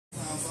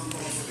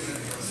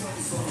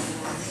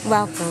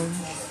Welcome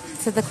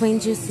to the Queen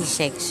Juicy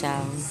Shake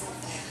Show.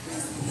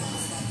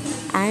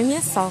 I'm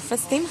your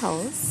self-esteem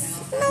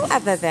host, no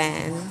other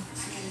than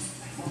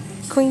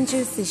Queen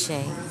Juicy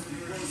Shake.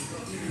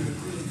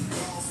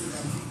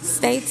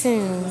 Stay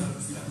tuned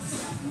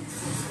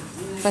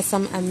for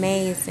some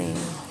amazing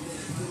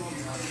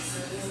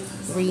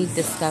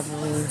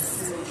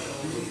rediscoveries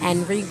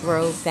and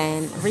regrowth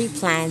and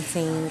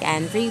replanting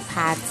and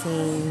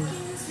repotting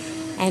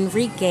and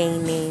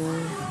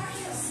regaining.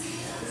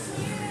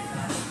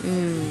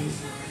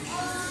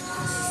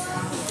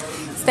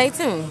 Stay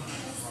tuned.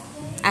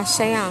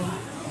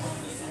 Ashayon.